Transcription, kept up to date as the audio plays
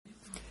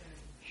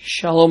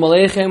Shalom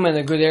Aleichem and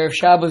a good Erev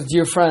Shabbos,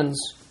 dear friends.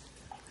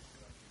 I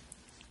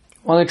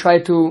want to try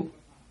to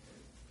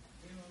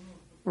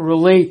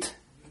relate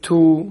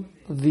to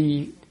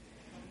the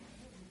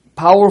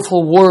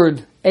powerful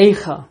word,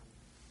 Eicha,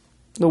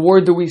 the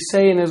word that we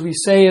say, and as we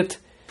say it,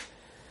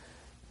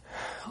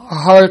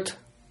 our heart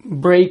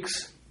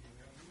breaks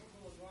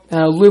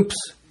and our lips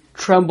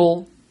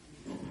tremble,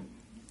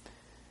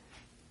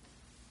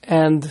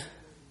 and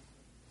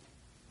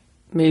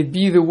may it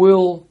be the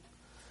will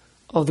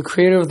of the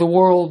Creator of the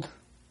world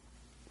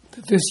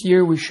that this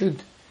year we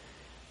should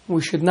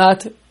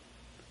not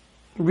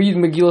read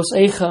Megillas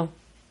Eicha,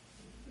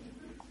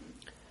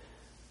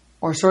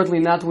 or certainly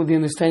not with the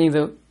understanding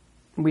that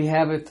we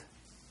have it,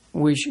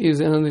 which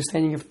is an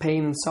understanding of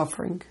pain and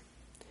suffering.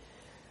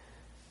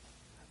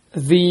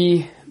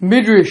 The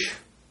Midrash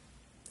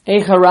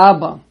Eicha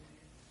Rabbah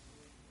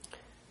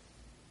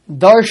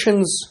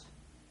darshans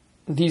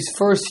these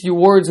first few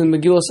words in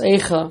Megillas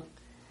Eicha,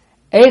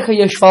 Eicha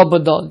Yeshva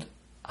Badad.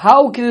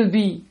 How can it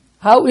be?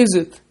 How is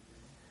it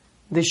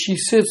that she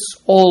sits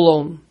all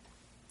alone?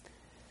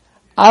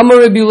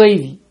 Amar Rabbi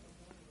Levi.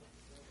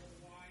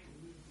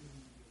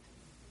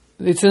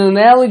 It's an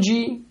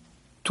analogy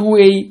to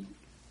a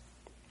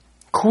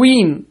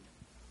queen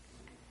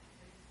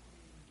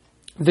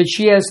that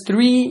she has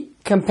three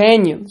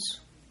companions.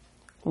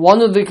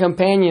 One of the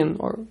companion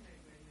or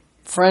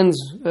friends,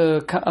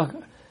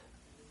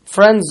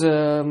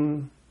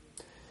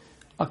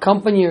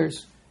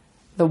 accompaniers,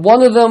 that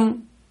one of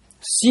them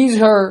sees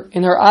her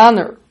in her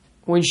honor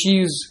when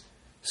she's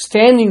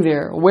standing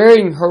there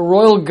wearing her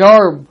royal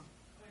garb,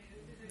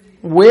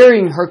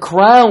 wearing her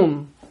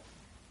crown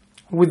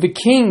with the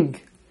king,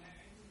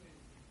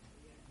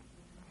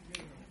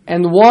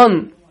 and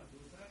one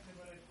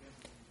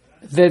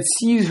that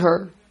sees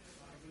her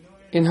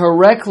in her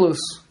reckless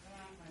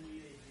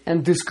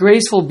and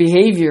disgraceful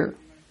behavior,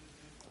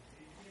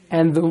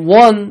 and the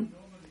one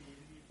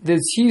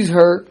that sees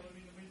her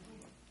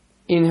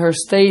in her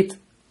state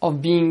of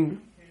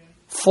being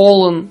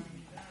fallen,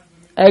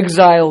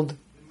 exiled,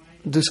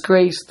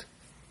 disgraced.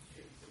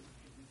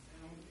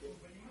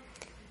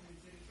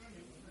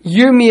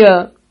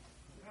 Yirmiyah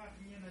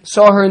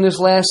saw her in this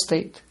last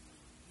state.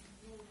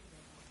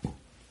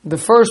 The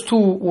first two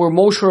were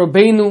Moshe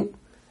Rabbeinu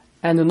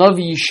and the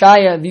Navi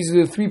Yeshaya. These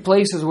are the three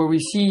places where we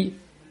see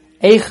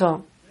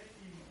Eicha.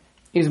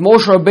 Is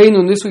Moshe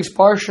Rabbeinu in this week's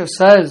Parsha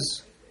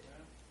says,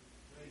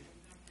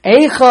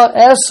 Eicha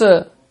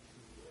esa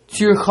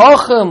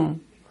tirchachem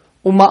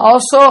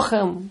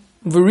uma'asachem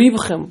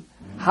v'ribchem.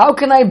 How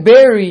can I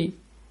bear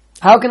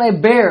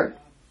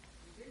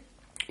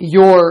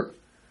your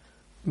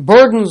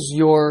burdens,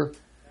 your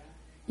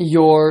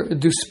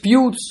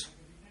disputes?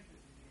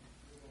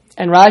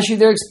 And Rashi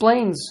there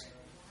explains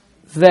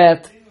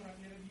that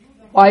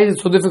why is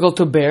it so difficult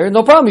to bear?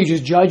 No problem, you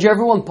just judge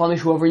everyone, punish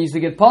whoever needs to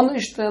get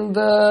punished, and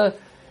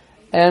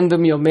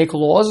make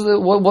laws.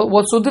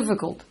 What's so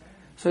difficult?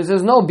 So he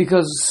says no,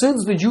 because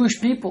since the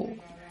Jewish people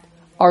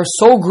are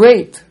so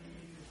great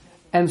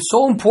and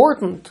so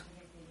important,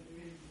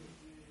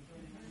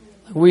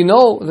 we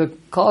know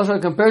that Klal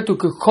Yisrael compared to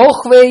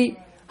Kochvei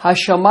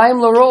Hashamayim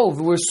Larov,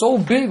 we're so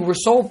big, we're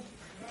so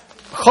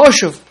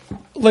choshev,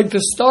 like the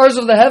stars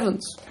of the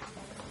heavens.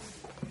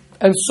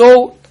 And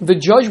so the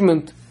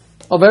judgment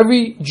of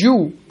every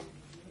Jew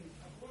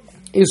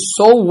is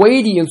so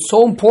weighty and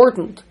so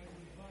important.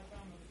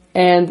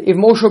 And if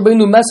Moshe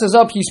Rabbeinu messes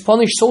up, he's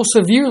punished so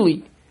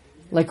severely,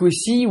 like we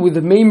see with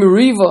the Mei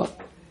Meriva,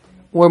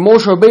 where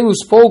Moshe Rabbeinu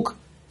spoke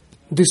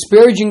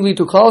disparagingly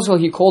to Klal Yisrael.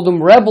 He called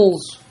them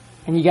rebels,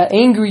 and he got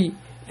angry,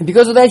 and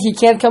because of that, he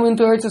can't come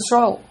into Eretz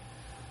Yisrael.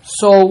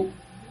 So,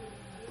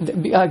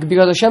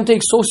 because Hashem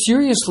takes so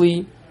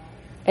seriously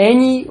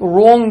any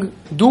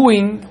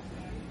wrongdoing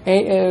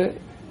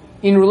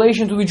in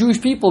relation to the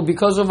Jewish people,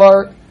 because of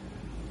our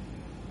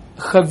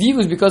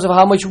chavivus, because of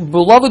how much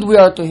beloved we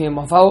are to Him,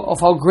 of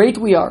how great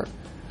we are,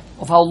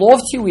 of how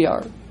lofty we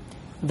are.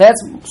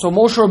 So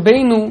Moshe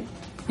Rabbeinu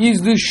is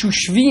this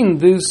shushvin,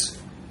 this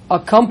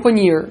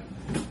accompanier,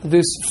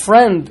 this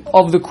friend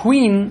of the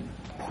queen,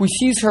 who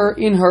sees her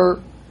in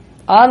her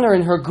honor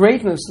and her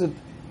greatness, that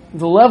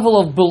the level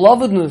of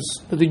belovedness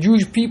that the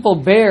Jewish people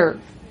bear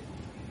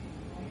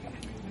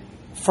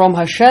from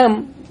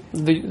Hashem,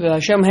 that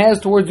Hashem has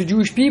towards the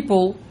Jewish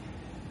people,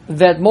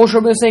 that Moshe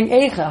Rabbeinu is saying,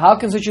 Eicha, how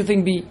can such a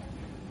thing be?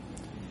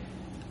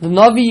 The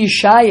Navi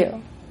Yeshaya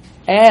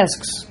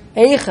asks,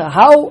 Eicha,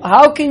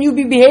 how can you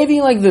be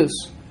behaving like this?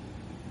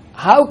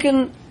 How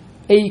can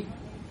a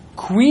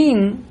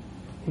queen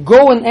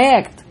go and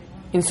act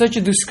in such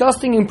a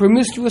disgusting and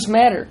promiscuous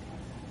manner,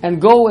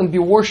 and go and be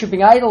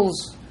worshipping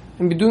idols,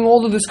 and be doing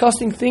all the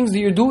disgusting things that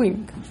you're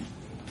doing?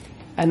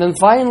 And then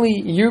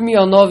finally,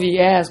 Yirmiyah Navi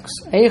asks,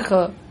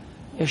 Eicha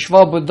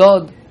Yeshva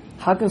Badad,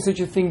 how can such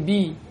a thing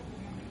be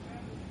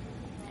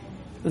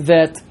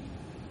that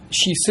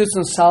she sits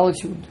in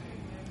solitude?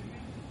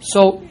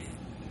 So,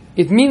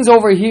 it means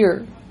over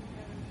here,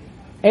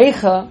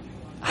 Eicha,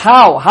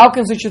 how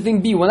can such a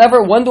thing be? When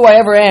do I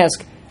ever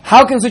ask,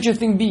 how can such a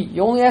thing be?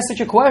 You only ask such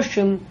a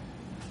question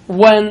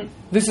when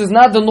this is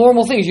not the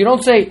normal things. You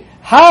don't say,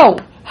 how?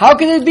 How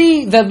can it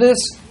be that this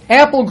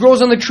apple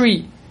grows on the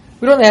tree?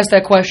 We don't ask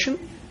that question,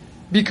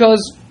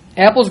 because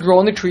apples grow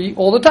on the tree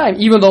all the time,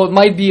 even though it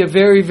might be a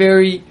very,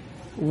 very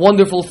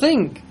wonderful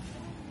thing.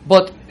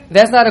 But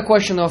that's not a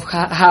question of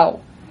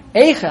how.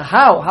 Eicha,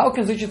 how? How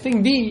can such a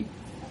thing be?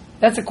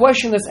 That's a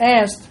question that's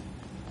asked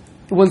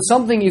when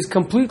something is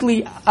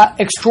completely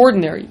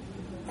extraordinary,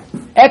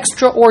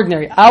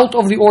 out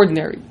of the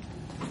ordinary.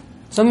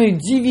 Something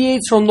that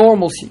deviates from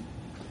normalcy.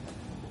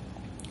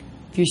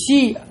 If you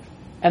see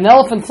an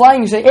elephant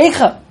flying, you say,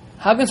 Eicha,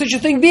 how can such a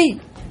thing be?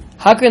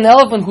 How can an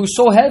elephant who's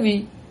so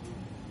heavy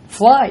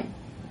fly?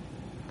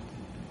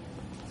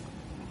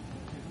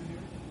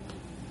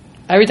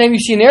 Every time you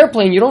see an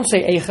airplane, you don't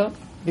say Eicha,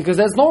 because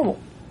that's normal.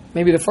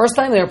 Maybe the first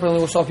time the airplane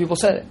was saw, people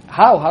said it.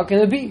 How? How can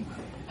it be?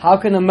 How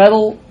can a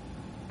metal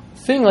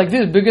thing like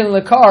this, bigger than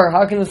the car,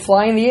 how can it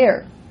fly in the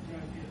air?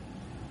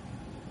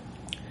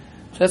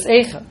 So that's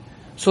Eicha.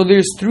 So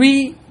there's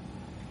 3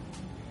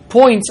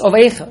 points of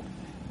Eicha.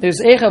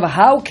 There's Eicha of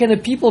how can a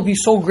people be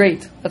so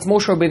great? That's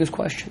Moshe Rabbeinu's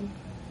question.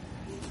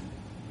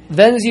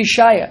 Then is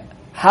Yeshaya.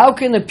 How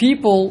can a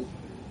people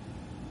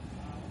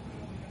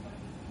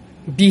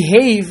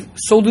behave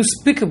so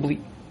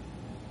despicably?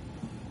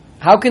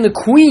 How can a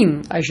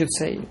queen, I should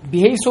say,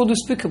 behave so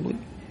despicably?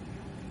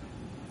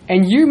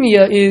 And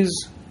Yirmiyah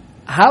is,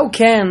 how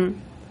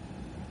can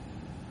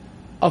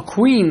a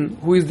queen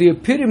who is the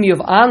epitome of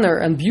honor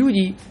and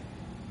beauty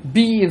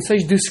be in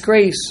such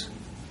disgrace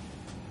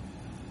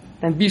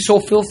and be so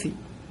filthy?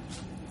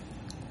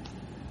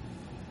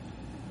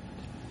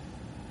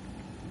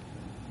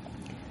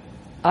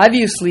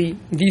 Obviously,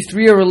 these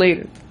 3 are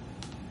related.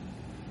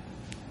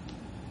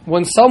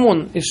 When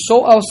someone is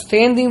so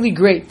outstandingly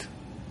great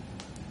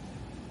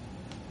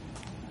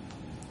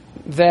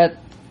that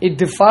it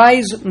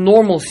defies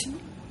normalcy,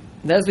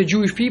 that's the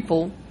Jewish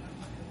people,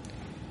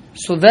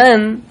 so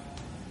then,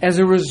 as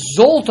a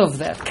result of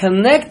that,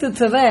 connected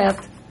to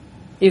that,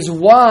 is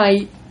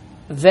why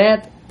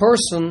that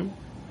person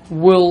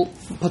will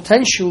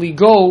potentially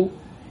go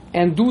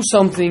and do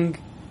something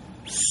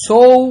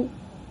so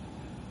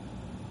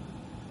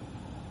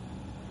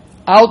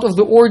out of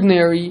the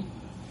ordinary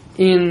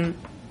in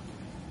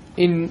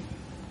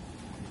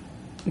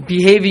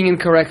behaving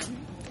incorrectly.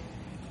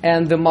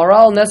 And the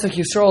Maral Nesach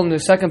Yisrael in the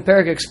second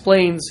parak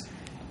explains,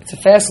 it's a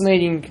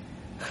fascinating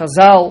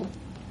Chazal.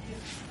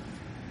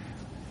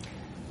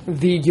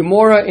 The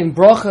Gemara in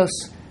Brochas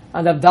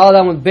and Abdal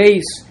Amud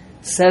Beis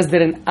says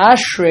that in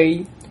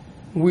Ashrei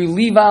we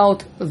leave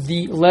out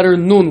the letter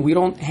Nun. We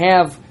don't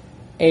have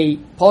a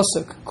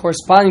pasuk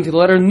corresponding to the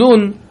letter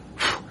Nun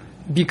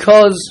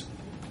because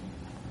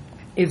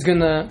it's going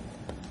to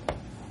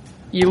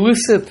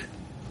elicit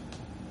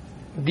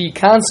the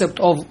concept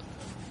of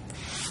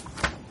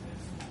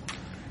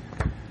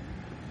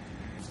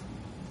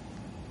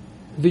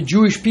the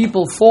Jewish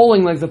people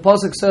falling, like the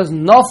pasuk says,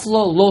 Nafla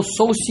lo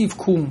sosif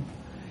kum.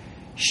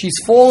 She's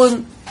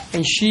fallen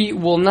and she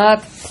will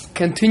not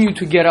continue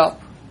to get up.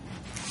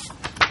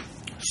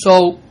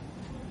 So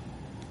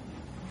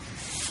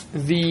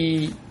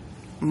the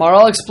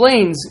Maral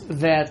explains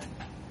that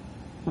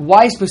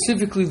why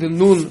specifically the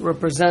Nun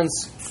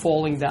represents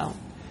falling down.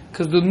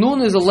 Because the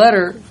Nun is a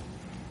letter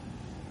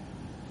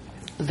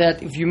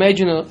that, if you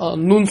imagine a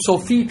Nun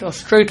Sofit, a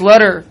straight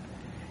letter,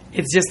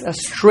 it's just a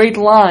straight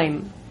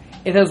line.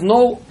 It has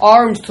no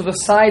arms to the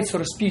side, so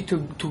to speak, to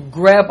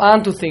grab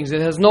onto things.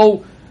 It has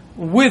no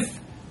width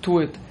to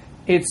it.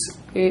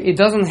 It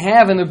doesn't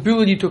have an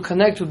ability to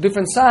connect to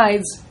different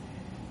sides,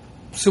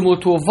 similar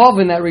to a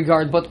Vav in that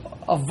regard. But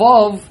a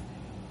Vav,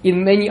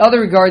 in many other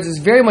regards, is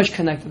very much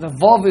connected. A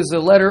Vav is a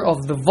letter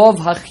of the Vav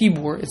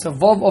HaChibur. It's a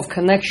Vav of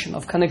connection,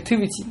 of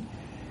connectivity.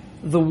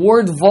 The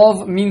word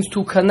Vav means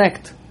to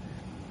connect.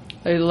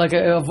 Like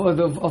a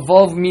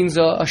Vav means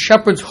a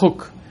shepherd's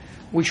hook,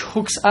 which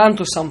hooks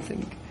onto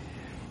something.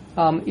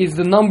 Is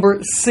the number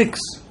 6,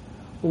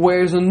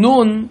 whereas a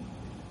Nun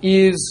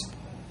is,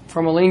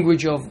 from a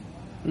language of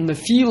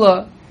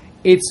Nefila,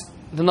 it's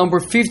the number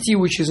 50,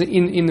 which is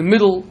in the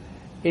middle.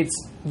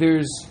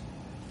 There's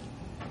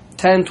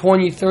 10,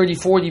 20, 30,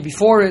 40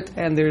 before it,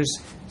 and there's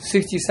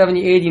 60,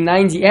 70, 80,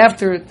 90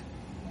 after it.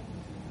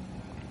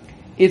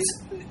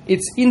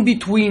 It's in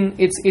between.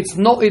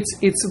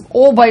 It's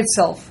all by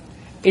itself.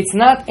 It's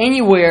not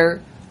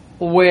anywhere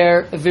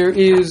where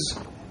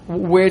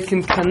it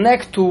can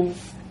connect to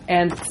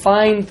and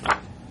find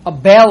a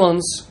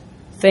balance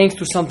thanks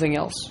to something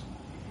else.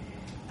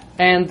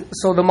 And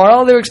so the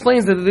Maral there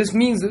explains that this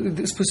means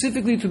that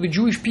specifically to the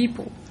Jewish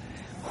people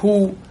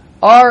who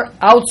are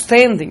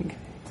outstanding.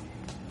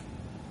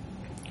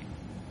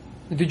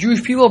 The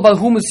Jewish people about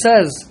whom it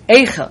says,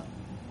 Eicha.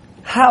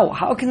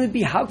 How can it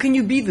be? How can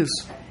you be this?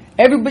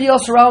 Everybody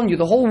else around you,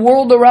 the whole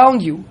world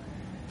around you,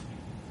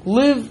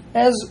 live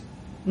as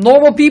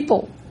normal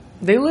people.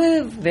 They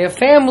have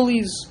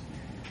families.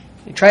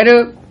 They try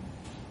to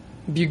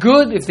be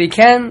good if they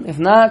can, if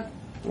not,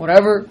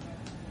 whatever.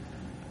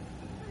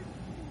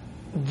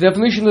 The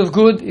definition of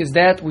good is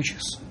that which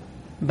is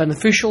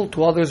beneficial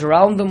to others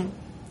around them.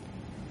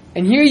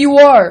 And here you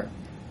are,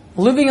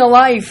 living a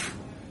life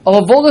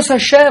of Avodas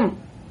Hashem,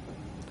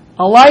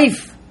 a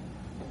life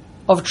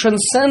of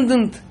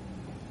transcendent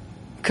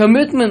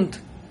commitment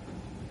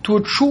to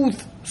a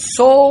truth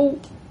so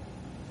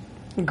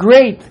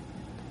great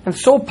and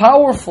so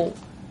powerful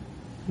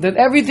that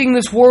everything in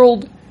this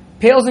world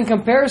pales in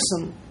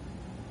comparison.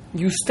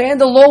 You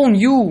stand alone,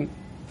 you,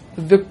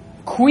 the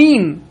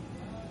queen,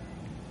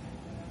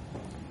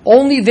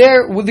 only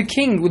there with the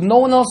king, with no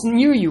one else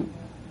near you.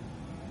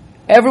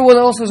 Everyone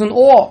else is in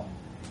awe.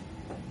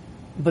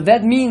 But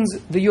that means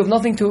that you have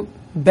nothing to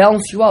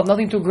balance you out,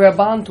 nothing to grab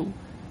onto.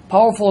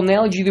 Powerful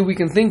analogy that we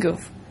can think of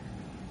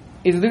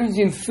is the difference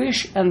between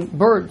fish and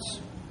birds.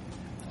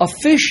 A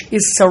fish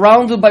is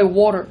surrounded by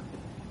water.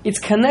 It's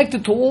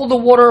connected to all the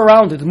water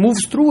around it. It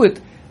moves through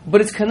it,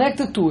 but it's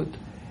connected to it.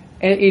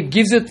 And it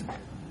gives it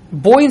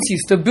buoyancy,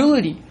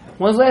 stability.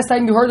 When's the last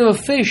time you heard of a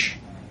fish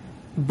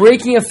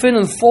breaking a fin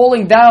and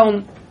falling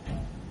down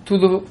to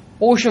the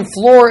ocean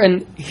floor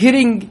and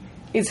hitting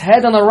its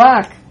head on a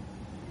rock?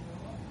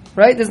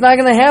 Right? It's not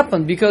going to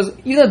happen because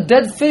even a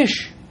dead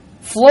fish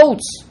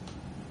floats.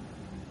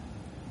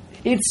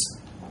 It's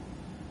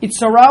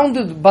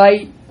surrounded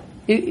by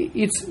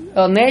its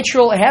a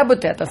natural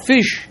habitat. A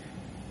fish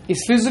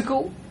is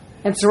physical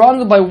and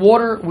surrounded by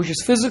water, which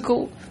is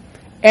physical,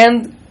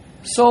 and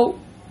so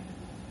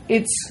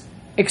it's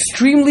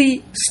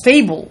extremely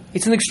stable.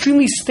 It's an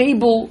extremely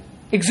stable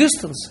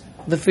existence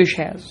the fish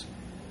has.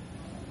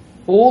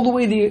 All the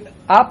way the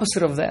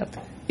opposite of that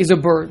is a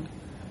bird.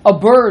 A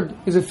bird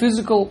is a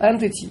physical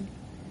entity,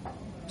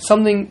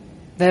 something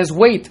that has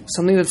weight,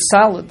 something that's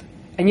solid,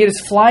 and yet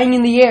it's flying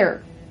in the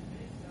air.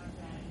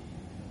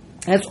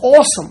 And it's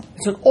awesome.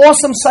 It's an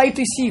awesome sight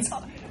to see. It's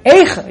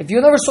Eicha. If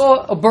you never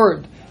saw a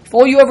bird, if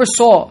all you ever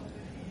saw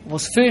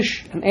was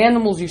fish and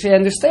animals, you say, I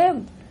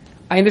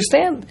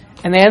understand.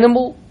 An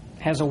animal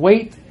has a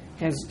weight,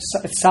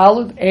 it's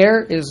solid,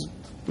 air is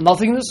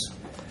nothingness,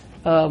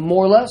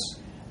 more or less,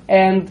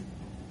 and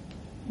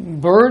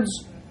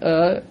birds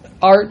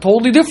are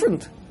totally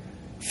different.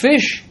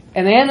 Fish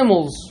and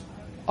animals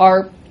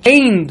are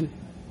chained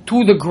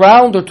to the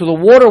ground or to the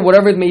water,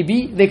 whatever it may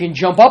be. They can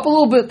jump up a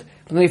little bit,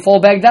 but then they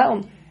fall back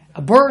down.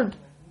 A bird,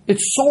 it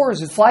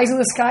soars, it flies in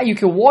the sky. You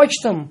can watch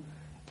them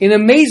in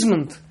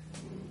amazement.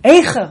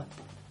 Eicha,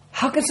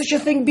 how can such a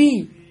thing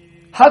be?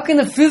 How can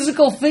a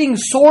physical thing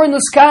soar in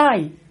the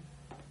sky?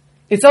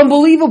 It's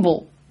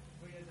unbelievable.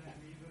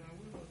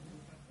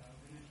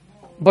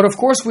 But of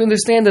course we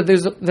understand that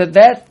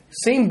that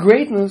same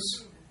greatness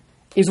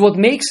is what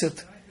makes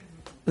it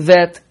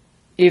that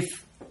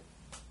if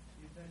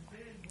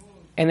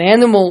an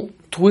animal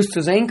twists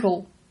his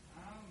ankle,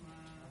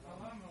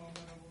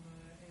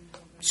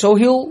 so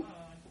he'll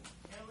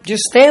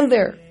just stand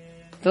there,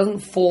 doesn't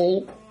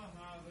fall.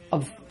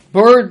 A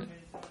bird,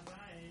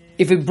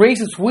 if it breaks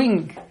its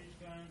wing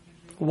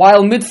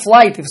while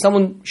mid-flight, if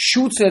someone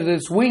shoots at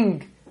its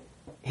wing,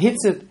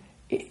 hits it,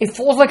 it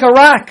falls like a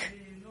rock.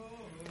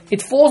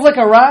 It falls like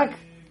a rock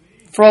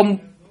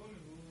from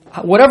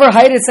whatever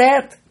height it's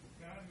at,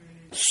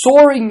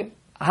 soaring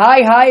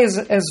high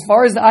as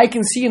far as the eye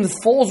can see, and it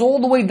falls all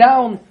the way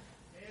down,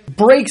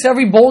 breaks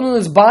every bone in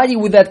its body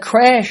with that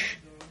crash.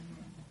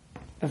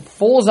 It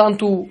falls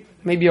onto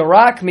maybe a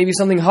rock, maybe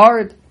something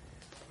hard.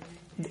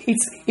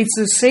 It's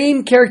the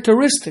same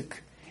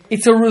characteristic.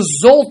 It's a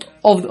result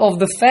of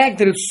the fact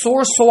that it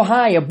soars so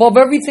high above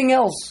everything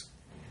else,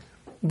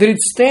 that it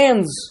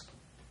stands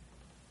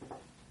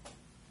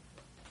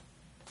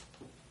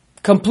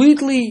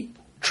completely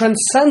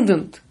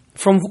transcendent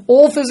from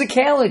all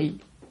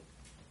physicality.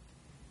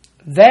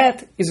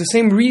 That is the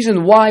same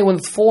reason why when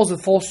it falls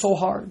so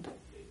hard.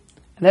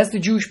 And that's the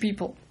Jewish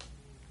people.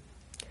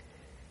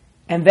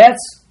 And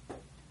that's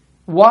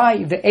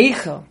why the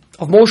Eicha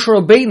of Moshe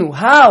Rabbeinu.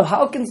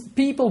 How can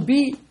people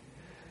be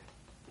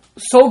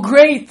so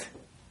great,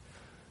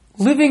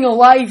 living a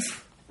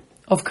life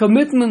of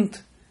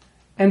commitment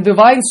and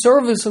divine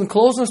service and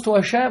closeness to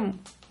Hashem?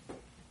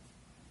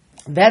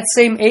 That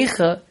same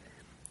Eicha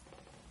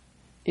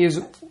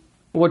is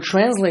what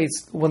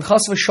translates when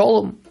Chas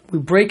v'Sholom, we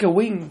break a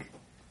wing,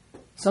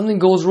 something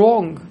goes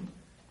wrong,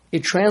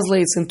 it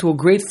translates into a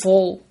great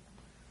fall.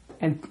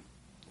 And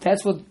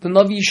that's what the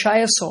Navi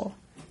Yeshaya saw.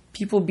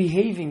 People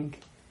behaving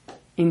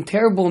in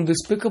terrible and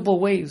despicable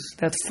ways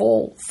that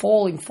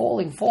falling.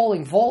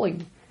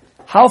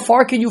 How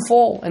far can you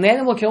fall? An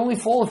animal can only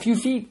fall a few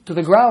feet to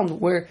the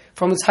ground, where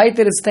from its height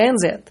that it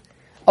stands at.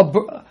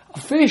 A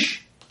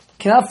fish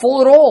cannot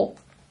fall at all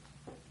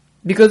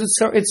because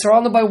it's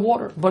surrounded by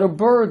water. But a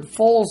bird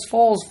falls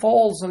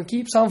and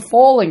keeps on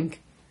falling.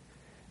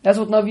 That's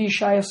what Navi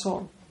Yeshaya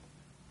saw.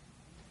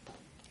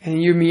 And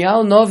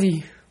Yirmiyahu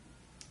Navi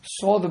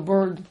saw the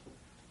bird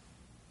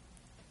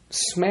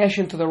smash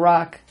into the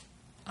rock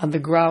on the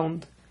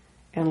ground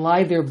and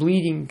lie there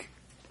bleeding.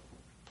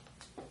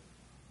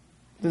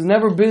 There's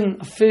never been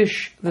a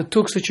fish that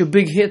took such a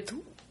big hit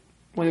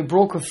when it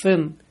broke a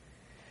fin.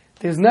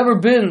 There's never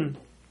been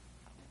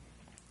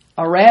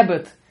a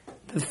rabbit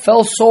that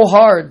fell so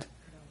hard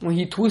when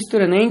he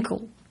twisted an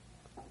ankle.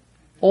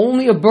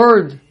 Only a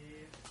bird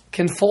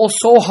can fall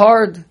so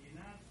hard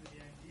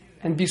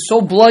and be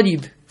so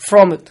bloodied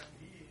from it.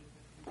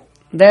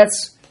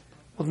 That's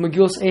what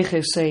Megillas Eicha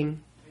is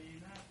saying.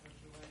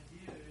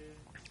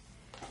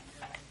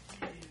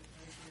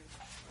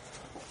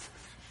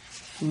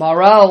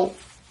 Maral,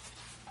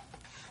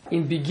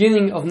 in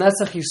beginning of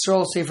Netzach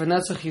Yisrael, Sefer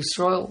Netzach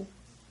Yisrael,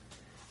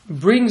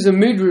 brings a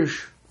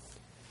midrash,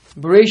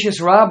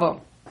 Bereshis Rabbah,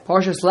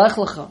 Parshas Lech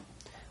Lecha,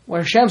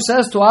 where Hashem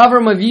says to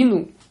Avram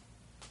Avinu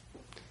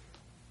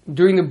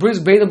during the Bris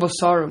Bein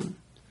Basarim,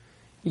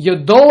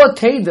 Yadola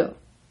Teda,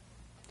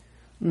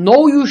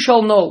 know you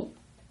shall know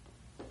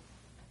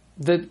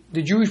that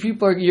the Jewish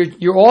people,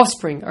 your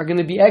offspring, are going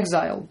to be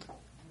exiled.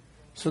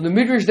 So the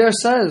midrash there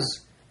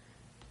says,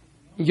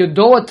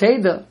 Yadoa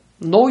Teda,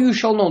 know you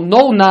shall know.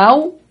 Know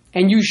now,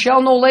 and you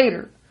shall know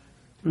later.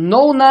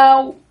 Know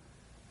now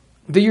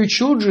that your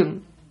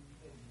children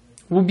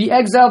will be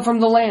exiled from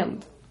the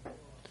land.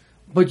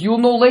 But you'll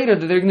know later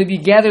that they're going to be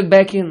gathered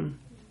back in.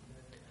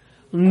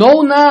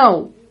 Know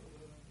now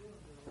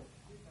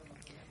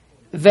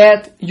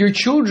that your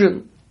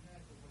children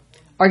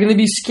are going to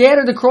be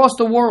scattered across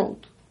the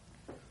world.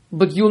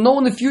 But you'll know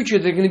in the future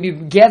they're going to be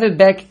gathered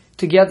back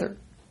together.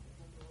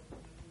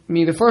 I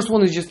mean, the first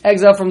one is just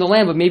exile from the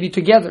land, but maybe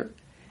together.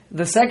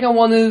 The second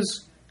one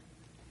is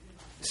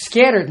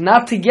scattered,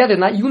 not together,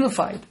 not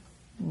unified.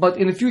 But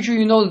in the future,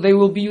 you know that they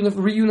will be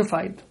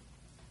reunified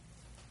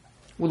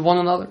with one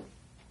another.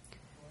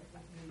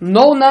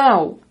 Know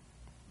now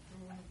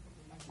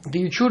that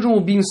your children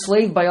will be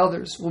enslaved by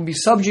others, will be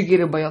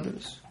subjugated by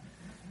others.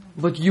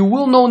 But you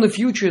will know in the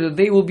future that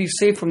they will be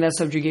saved from that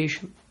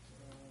subjugation.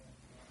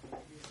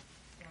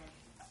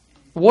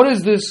 What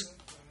is this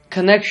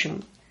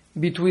connection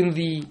between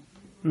the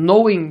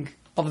knowing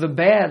of the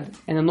bad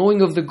and the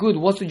knowing of the good?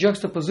 What's the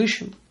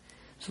juxtaposition?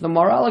 So the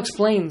Maral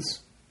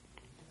explains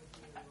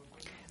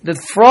that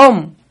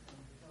from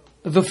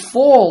the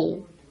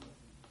fall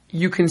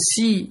you can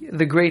see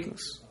the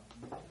greatness.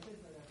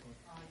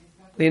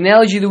 The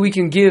analogy that we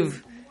can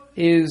give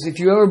is if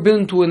you've ever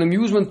been to an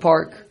amusement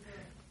park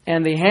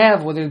and they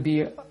have, whether it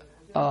be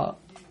a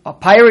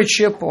pirate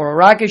ship or a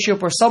rocket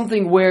ship or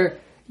something, where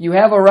you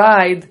have a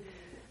ride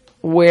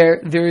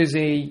where there is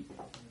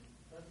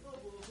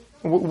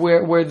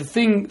where the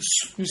thing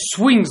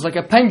swings like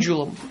a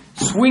pendulum,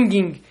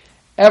 swinging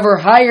ever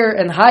higher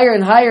and higher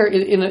and higher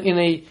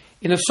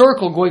in a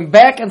circle, going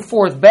back and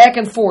forth,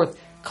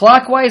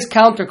 clockwise,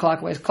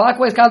 counterclockwise,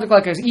 clockwise,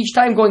 counterclockwise, each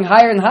time going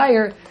higher and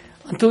higher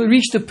until it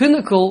reached the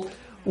pinnacle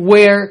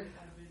where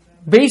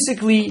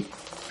basically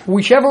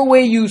whichever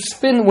way you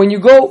spin, when you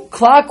go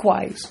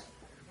clockwise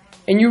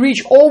and you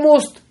reach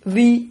almost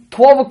the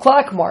 12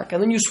 o'clock mark,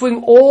 and then you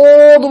swing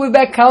all the way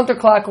back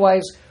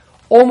counterclockwise,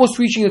 almost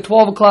reaching the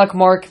 12 o'clock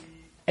mark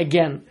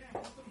again.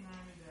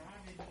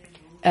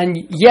 And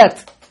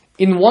yet,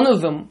 in one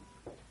of them,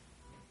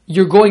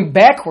 you're going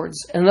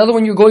backwards, and another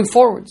one you're going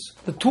forwards.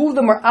 The two of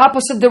them are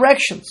opposite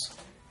directions.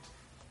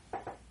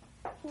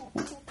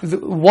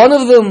 One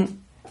of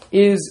them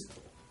is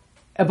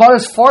about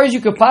as far as you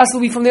could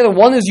possibly be from the other.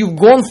 One is you've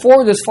gone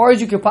forward as far as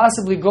you could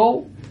possibly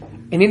go,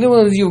 and the other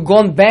one is you've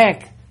gone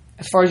back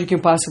as far as you can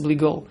possibly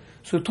go.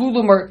 So two of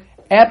them are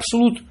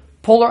absolute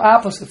polar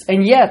opposites,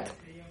 and yet,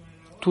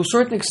 to a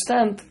certain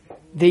extent,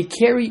 they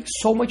carry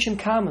so much in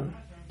common.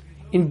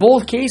 In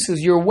both cases,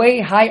 you're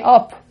way high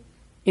up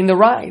in the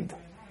ride.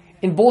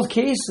 In both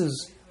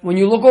cases, when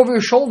you look over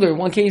your shoulder, in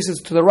one case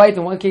is to the right,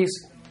 in one case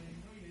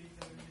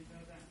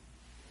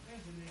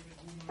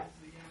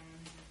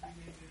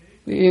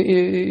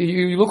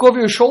you look over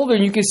your shoulder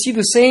and you can see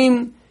the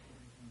same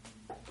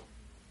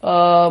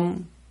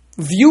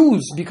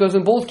views, because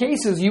in both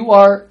cases you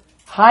are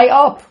high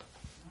up.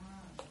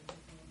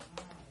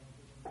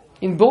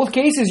 In both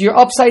cases you're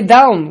upside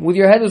down, with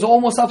your head is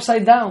almost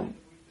upside down.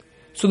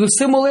 So the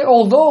similar,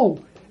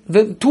 although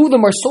the two of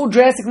them are so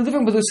drastically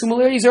different, but the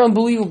similarities are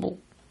unbelievable.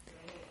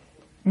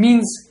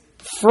 Means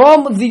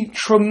from the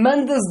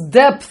tremendous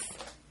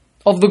depth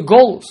of the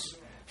goals,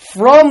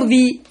 from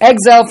the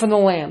exile from the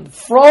land,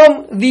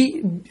 from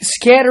the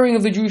scattering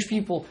of the Jewish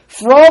people,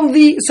 from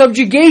the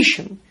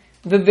subjugation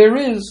that there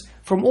is,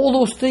 from all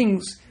those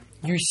things,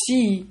 you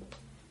see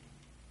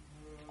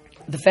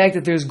the fact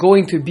that there's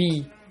going to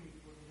be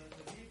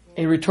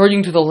a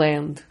returning to the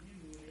land,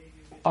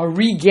 a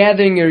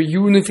regathering, a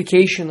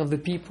unification of the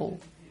people,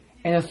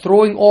 and a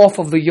throwing off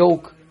of the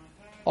yoke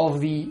of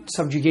the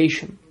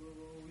subjugation.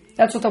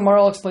 That's what the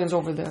Maral explains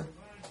over there.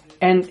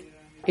 And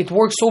it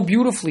works so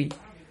beautifully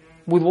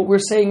with what we're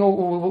saying,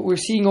 what we're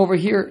seeing over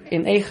here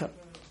in Eicha.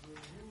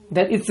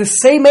 That it's the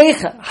same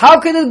Eicha. How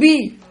can it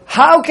be?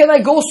 How can I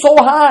go so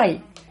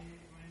high?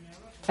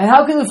 And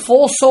how can it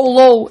fall so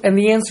low? And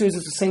the answer is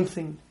it's the same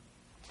thing.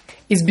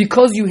 It's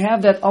because you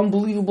have that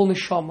unbelievable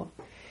neshama.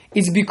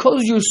 It's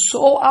because you're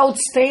so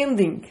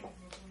outstanding.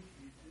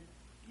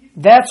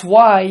 That's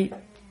why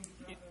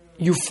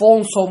you've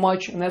fallen so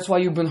much, and that's why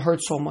you've been hurt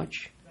so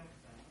much.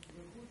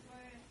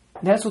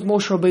 That's what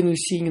Moshe Rabbeinu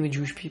is seeing in the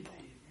Jewish people.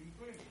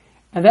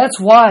 And that's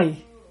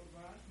why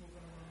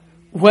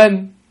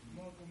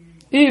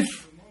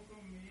if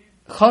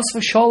Chas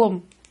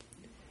v'sholom.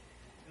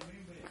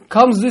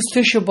 Comes this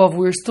Tisha B'Av,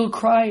 we're still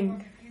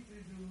crying.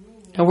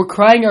 And we're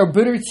crying our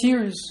bitter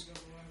tears.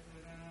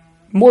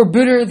 More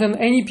bitter than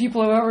any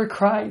people have ever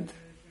cried.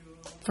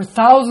 For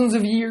thousands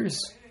of years.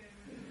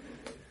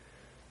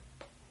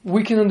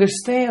 We can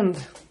understand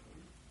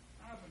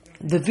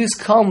that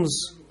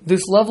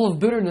this level of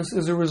bitterness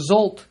is a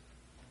result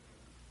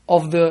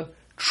of the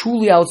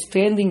truly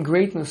outstanding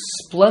greatness,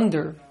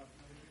 splendor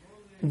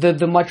that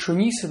the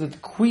Matronisa, that the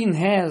queen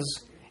has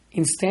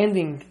in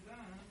standing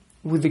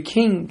with the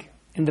king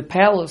in the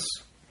palace,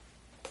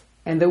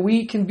 and that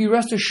we can be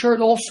rest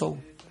assured also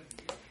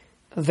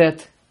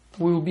that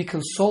we will be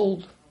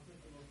consoled.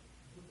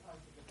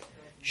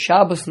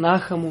 Shabbos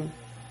Nachamu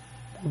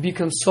will be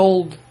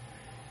consoled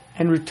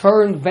and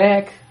returned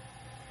back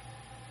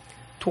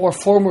to our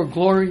former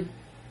glory,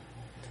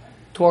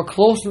 to our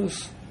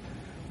closeness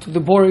to the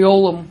Borei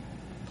Olam.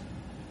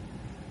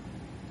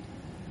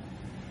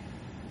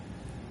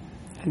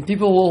 And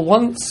people will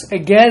once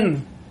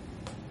again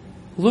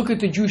look at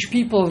the Jewish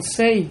people and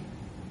say,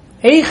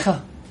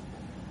 Eicha,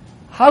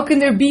 how can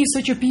there be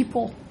such a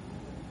people?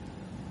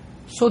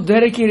 So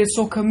dedicated,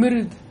 so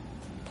committed,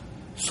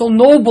 so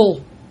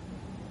noble,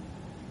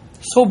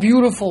 so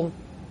beautiful,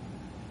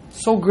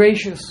 so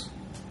gracious,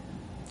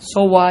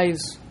 so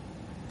wise,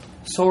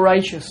 so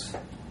righteous,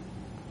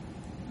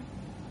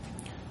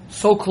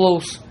 so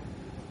close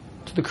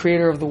to the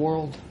Creator of the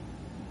world.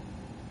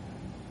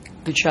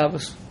 Good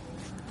Shabbos.